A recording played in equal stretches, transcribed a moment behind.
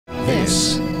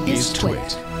This is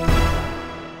TWiT.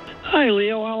 Hi,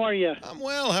 Leo. How are you? I'm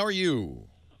well. How are you?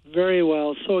 Very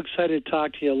well. So excited to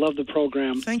talk to you. Love the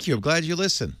program. Thank you. I'm glad you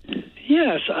listen.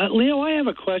 Yes. Leo, I have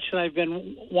a question I've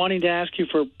been wanting to ask you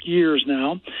for years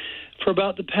now. For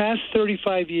about the past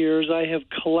 35 years, I have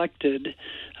collected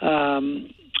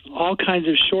all kinds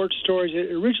of short stories.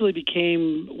 It originally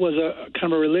was a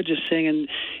kind of a religious thing. And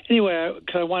anyway,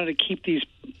 I wanted to keep these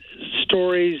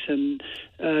stories and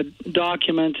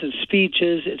documents and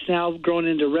speeches. It's now grown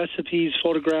into recipes,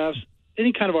 photographs,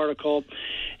 any kind of article.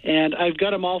 And I've got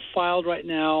them all filed right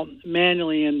now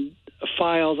manually in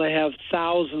files. I have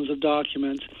thousands of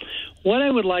documents. What I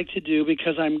would like to do,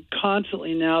 because I'm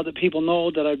constantly, now that people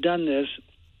know that I've done this,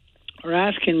 are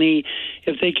asking me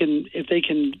if they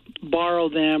can borrow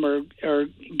them or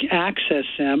access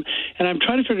them, and I'm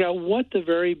trying to figure out what the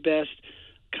very best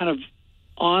kind of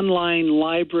online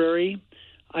library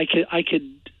I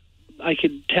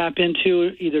could tap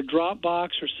into, either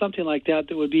Dropbox or something like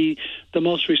that would be the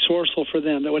most resourceful for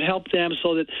them, that would help them,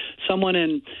 so that someone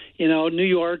in New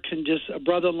York can just, a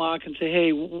brother-in-law can say,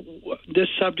 hey, this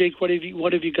subject, what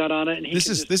have you got on it? And this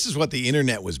is what the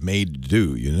internet was made to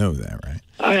do. You know that, right?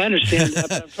 I understand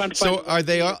that. I'm trying to so are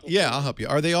they all? Yeah, I'll help you.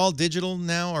 Are they all digital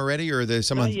now already, or are there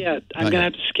some? Not yet. I'm going to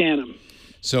have to scan them.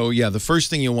 So yeah, the first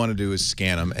thing you'll want to do is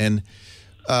scan them. And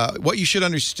what you should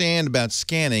understand about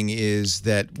scanning is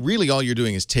that really all you're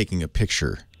doing is taking a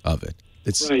picture of it.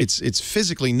 It's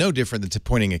physically no different than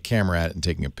pointing a camera at it and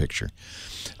taking a picture.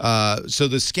 So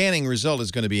the scanning result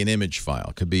is going to be an image file.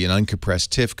 It could be an uncompressed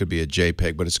TIFF, could be a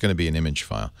JPEG, but it's going to be an image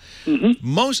file. Mm-hmm.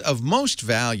 Most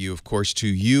value, of course, to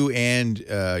you and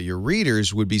your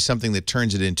readers would be something that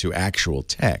turns it into actual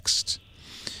text.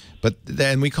 But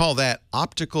then we call that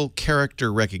optical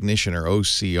character recognition, or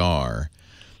OCR.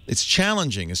 It's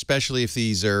challenging, especially if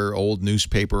these are old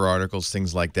newspaper articles,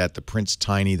 things like that. The print's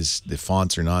tiny, the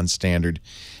fonts are non-standard.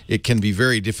 It can be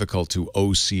very difficult to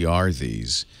OCR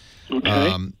these.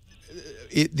 Okay.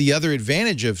 The other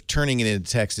advantage of turning it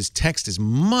into text is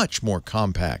much more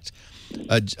compact.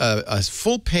 A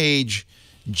full-page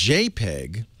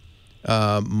JPEG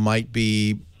might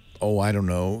be, I don't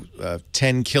know,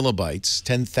 10 kilobytes,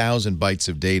 10,000 bytes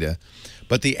of data.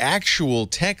 But the actual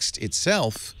text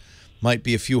itself might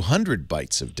be a few hundred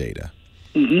bytes of data,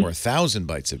 or 1,000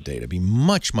 bytes of data. Be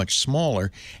much, much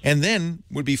smaller, and then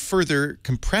would be further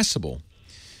compressible.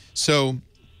 So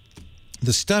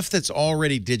the stuff that's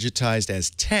already digitized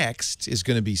as text is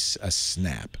going to be a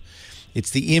snap. It's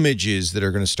the images that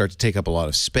are going to start to take up a lot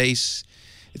of space.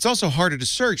 It's also harder to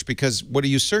search, because what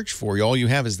do you search for? All you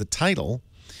have is the title.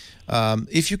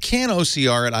 If you can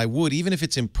OCR it, I would, even if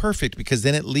it's imperfect, because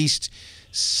then at least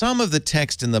some of the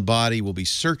text in the body will be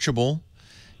searchable.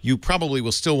 You probably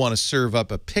will still want to serve up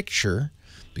a picture,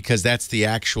 because that's the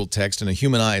actual text, and a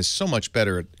human eye is so much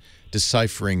better at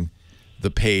deciphering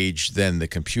the page than the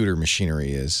computer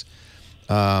machinery is.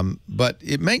 But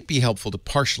it might be helpful to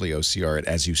partially OCR it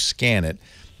as you scan it.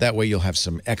 That way you'll have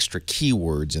some extra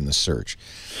keywords in the search.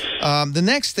 The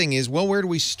next thing is, well, where do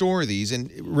we store these?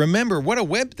 And remember,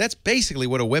 that's basically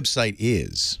what a website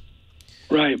is.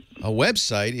 Right. A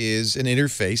website is an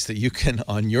interface that you can,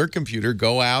 on your computer,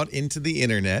 go out into the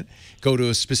internet, go to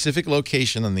a specific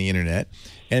location on the internet,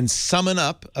 and summon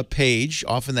up a page.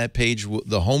 Often that page,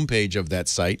 the home page of that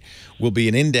site, will be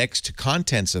an index to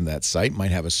contents in that site,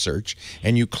 might have a search,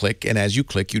 and you click, and as you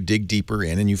click, you dig deeper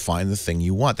in and you find the thing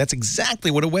you want. That's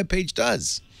exactly what a web page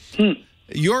does.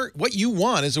 What you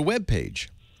want is a web page.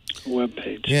 Web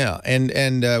page. Yeah,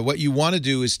 and what you want to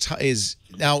do is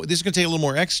now this is going to take a little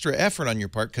more extra effort on your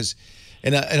part, because,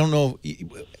 and I don't know,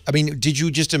 I mean, did you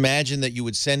just imagine that you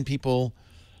would send people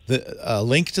a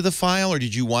link to the file, or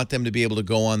did you want them to be able to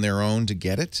go on their own to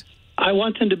get it? I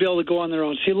want them to be able to go on their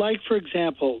own. See, like, for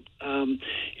example,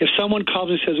 if someone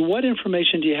calls and says, what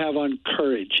information do you have on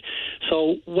courage?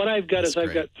 So what I've got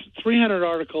I've got 300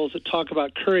 articles that talk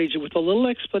about courage with a little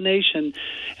explanation,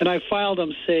 and I filed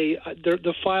them, say,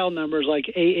 the file number is like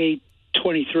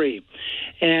AA23.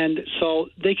 And so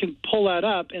they can pull that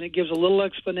up, and it gives a little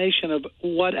explanation of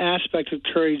what aspect of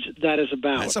courage that is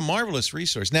about. That's a marvelous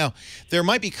resource. Now, there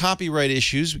might be copyright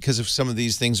issues, because of some of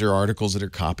these things are articles that are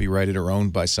copyrighted or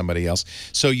owned by somebody else.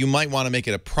 So you might want to make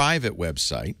it a private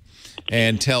website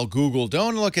and tell Google,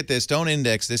 don't look at this, don't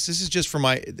index this. This is just for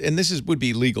my, and would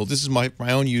be legal. This is my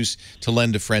own use to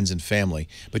lend to friends and family.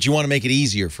 But you want to make it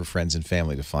easier for friends and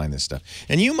family to find this stuff.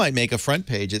 And you might make a front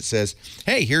page that says,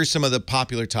 hey, here's some of the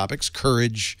popular topics,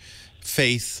 courage,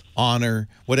 faith, honor,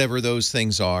 whatever those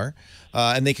things are.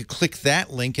 And they could click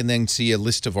that link and then see a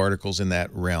list of articles in that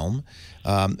realm.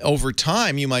 Over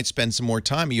time, you might spend some more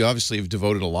time. You obviously have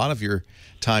devoted a lot of your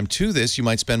time to this. You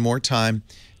might spend more time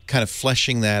kind of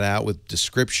fleshing that out with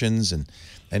descriptions and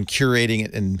curating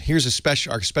it. And here's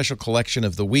our special collection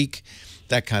of the week,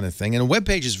 that kind of thing. And a web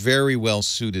page is very well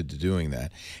suited to doing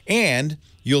that. And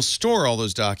you'll store all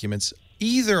those documents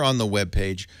either on the web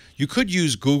page. You could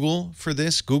use Google for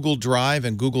this, Google Drive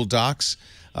and Google Docs.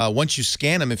 Once you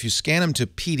scan them, if you scan them to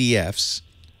PDFs,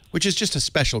 which is just a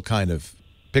special kind of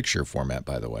picture format,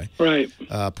 by the way. Right.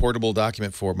 Portable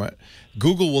document format.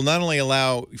 Google will not only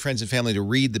allow friends and family to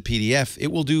read the PDF,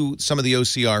 it will do some of the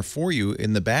OCR for you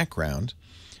in the background,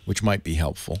 which might be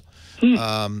helpful.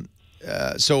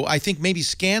 So I think maybe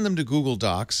scan them to Google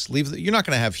Docs. You're not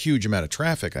going to have huge amount of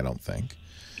traffic, I don't think.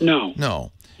 No.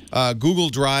 No. Google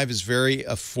Drive is very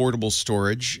affordable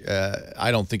storage.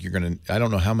 I don't think you're going to, I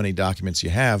don't know how many documents you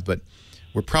have, but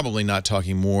we're probably not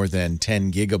talking more than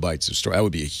 10 gigabytes of storage. That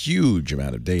would be a huge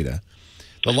amount of data.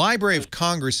 The Library of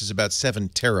Congress is about 7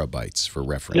 terabytes for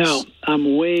reference. No,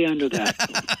 I'm way under that.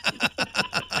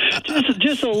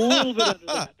 just a little bit under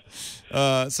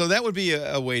that. So that would be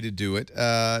a way to do it.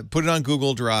 Put it on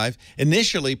Google Drive.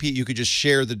 Initially, Pete, you could just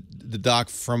share the doc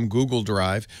from Google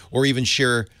Drive or even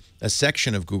share a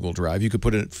section of Google Drive. You could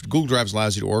put it, Google Drive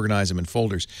allows you to organize them in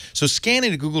folders. So scan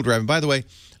into Google Drive. And by the way,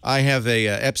 I have a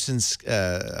Epson's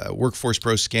Workforce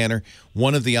Pro scanner.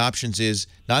 One of the options is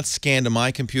not scan to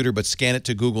my computer, but scan it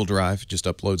to Google Drive. Just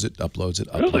uploads it, uploads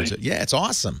Really? it. Yeah, it's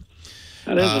awesome.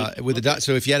 That is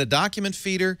So if you had a document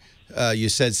feeder, you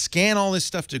said scan all this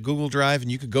stuff to Google Drive,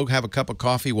 and you could go have a cup of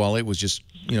coffee while it was just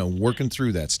working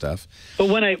through that stuff. But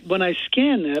when I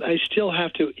scan that, I still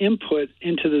have to input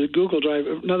into the Google Drive.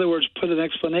 In other words, put an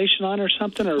explanation on or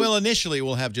something. Or well, initially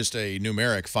we'll have just a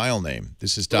numeric file name.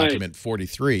 This is document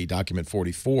 43, document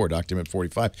 44, document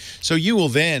 45. So you will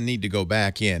then need to go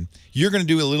back in. You're going to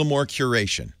do a little more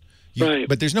curation, right?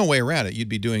 But there's no way around it. You'd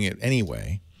be doing it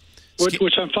anyway.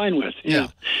 Which I'm fine with. Yeah.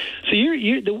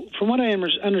 So from what I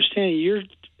understand,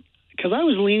 because I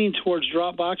was leaning towards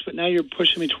Dropbox, but now you're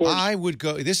pushing me towards. I would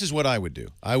go. This is what I would do.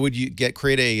 I would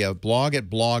create a blog at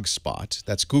Blogspot.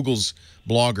 That's Google's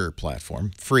blogger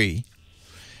platform, free.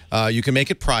 You can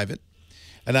make it private,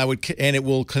 and it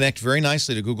will connect very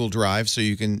nicely to Google Drive. So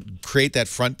you can create that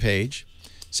front page.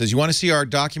 It says you want to see our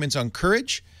documents on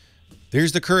courage.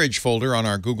 There's the courage folder on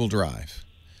our Google Drive.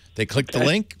 They click the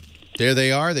link. There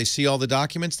they are. They see all the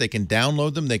documents. They can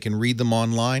download them. They can read them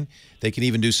online. They can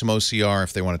even do some OCR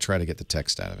if they want to try to get the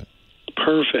text out of it.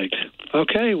 Perfect.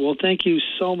 Okay. Well, thank you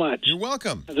so much. You're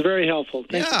welcome. That's very helpful.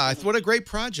 Thank you. What a great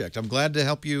project. I'm glad to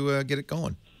help you get it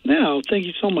going. No, thank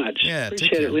you so much. Yeah,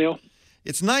 appreciate it, Leo.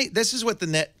 It's nice. This is what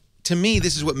to me,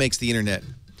 this is what makes the internet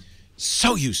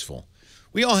so useful.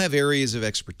 We all have areas of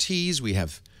expertise. We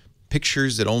have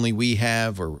pictures that only we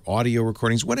have or audio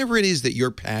recordings, whatever it is that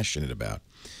you're passionate about.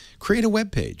 Create a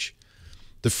web page.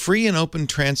 The free and open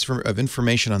transfer of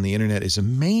information on the internet is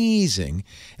amazing,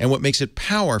 and what makes it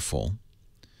powerful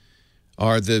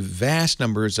are the vast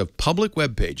numbers of public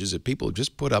web pages that people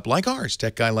just put up, like ours,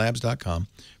 techguylabs.com,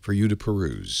 for you to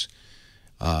peruse.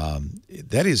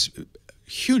 That is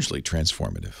hugely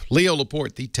transformative. Leo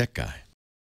Laporte, the Tech Guy.